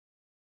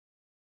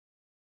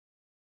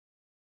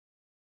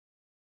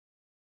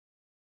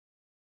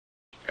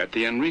At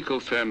the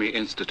Enrico Fermi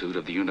Institute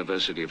of the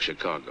University of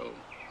Chicago,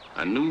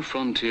 a new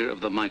frontier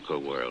of the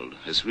micro-world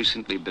has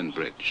recently been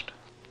bridged.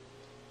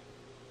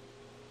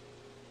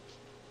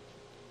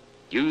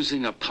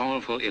 Using a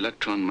powerful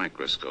electron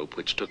microscope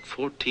which took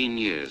 14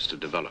 years to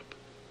develop,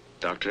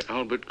 Dr.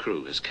 Albert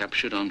Crewe has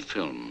captured on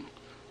film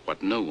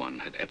what no one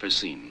had ever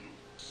seen.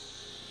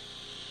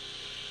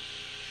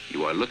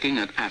 You are looking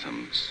at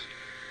atoms,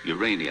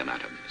 uranium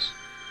atoms.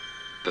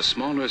 The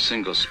smaller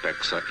single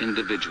specks are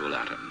individual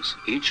atoms,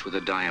 each with a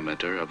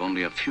diameter of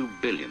only a few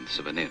billionths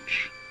of an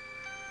inch.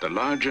 The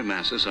larger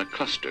masses are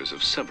clusters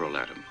of several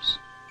atoms.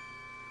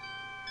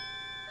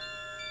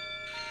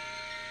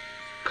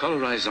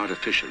 Colorized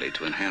artificially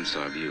to enhance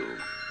our view,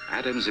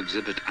 atoms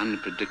exhibit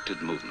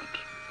unpredicted movement,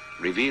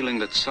 revealing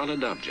that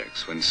solid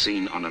objects, when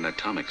seen on an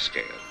atomic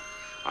scale,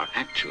 are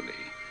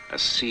actually a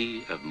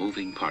sea of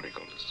moving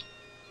particles.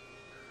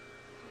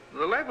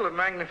 The level of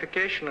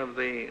magnification of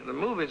the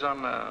movies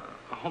on a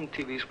home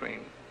TV screen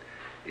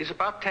is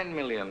about 10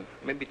 million,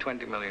 maybe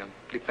 20 million,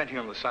 depending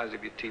on the size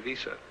of your TV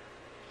set.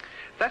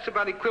 That's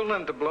about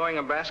equivalent to blowing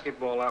a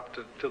basketball up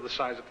to the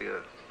size of the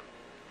Earth.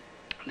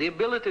 The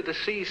ability to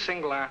see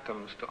single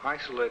atoms, to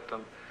isolate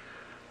them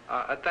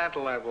at that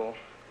level,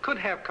 could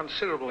have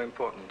considerable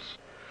importance.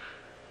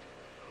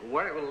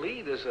 Where it will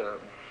lead is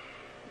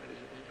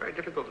very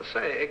difficult to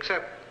say,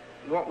 except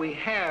what we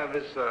have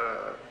is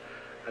a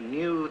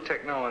new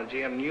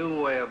technology, a new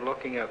way of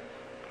looking at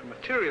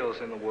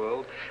materials in the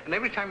world, and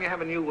every time you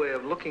have a new way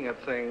of looking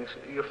at things,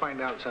 you find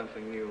out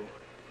something new.